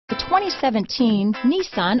2017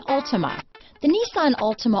 Nissan Altima. The Nissan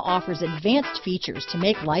Altima offers advanced features to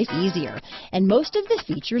make life easier, and most of the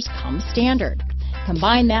features come standard.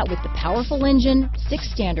 Combine that with the powerful engine, 6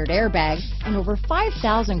 standard airbags, and over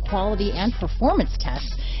 5,000 quality and performance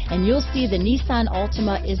tests, and you'll see the Nissan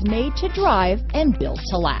Altima is made to drive and built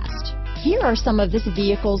to last. Here are some of this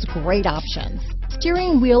vehicle's great options: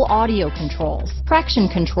 steering wheel audio controls, traction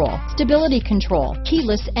control, stability control,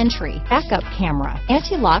 keyless entry, backup camera,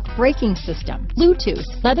 anti-lock braking system, Bluetooth,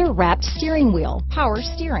 leather-wrapped steering wheel, power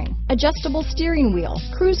steering, adjustable steering wheel,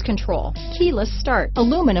 cruise control, keyless start,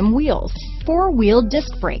 aluminum wheels, 4-wheel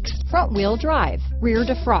disc brakes, front-wheel drive, rear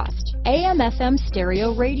defrost, AM/FM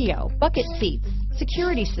stereo radio, bucket seats,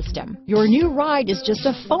 security system. Your new ride is just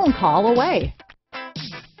a phone call away.